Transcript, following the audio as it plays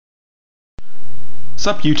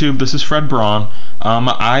Sup YouTube, this is Fred Braun.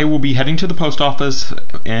 I will be heading to the post office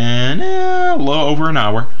in a little over an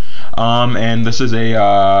hour. And this is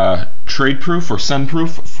a trade proof or send proof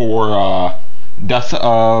for Death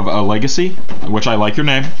of a Legacy, which I like your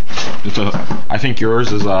name. I think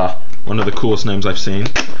yours is one of the coolest names I've seen.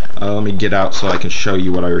 Let me get out so I can show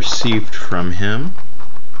you what I received from him.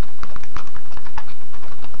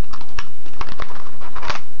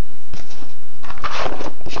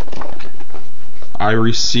 I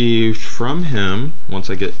received from him,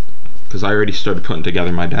 because I already started putting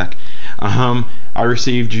together my deck, I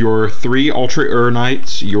received your 3 Ultra Ur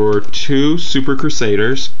Knights, your 2 Super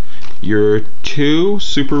Crusaders, your 2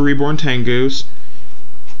 Super Reborn Tengus,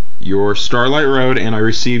 your Starlight Road, and I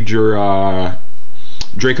received your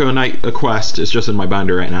Draco Knight Quest. It's just in my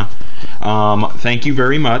binder right now. Thank you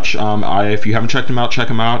very much. If you haven't checked them out, check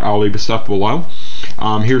them out. I'll leave the stuff below.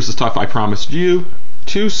 Here's the stuff I promised you.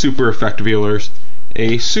 2 Super Effective Healers,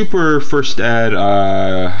 a Super First Ed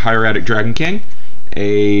Hieratic Dragon King,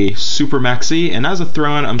 a Super Maxi, and as a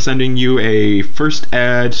throw-in, I'm sending you a First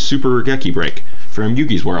Ed Super Regeki Break from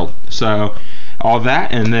Yugi's World. So, all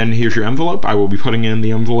that, and then here's your envelope. I will be putting in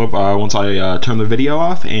the envelope once I turn the video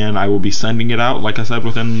off, and I will be sending it out, like I said,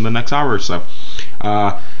 within the next hour or so.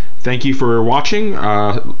 Thank you for watching.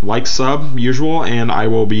 Like, sub, usual, and I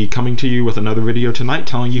will be coming to you with another video tonight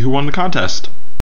telling you who won the contest.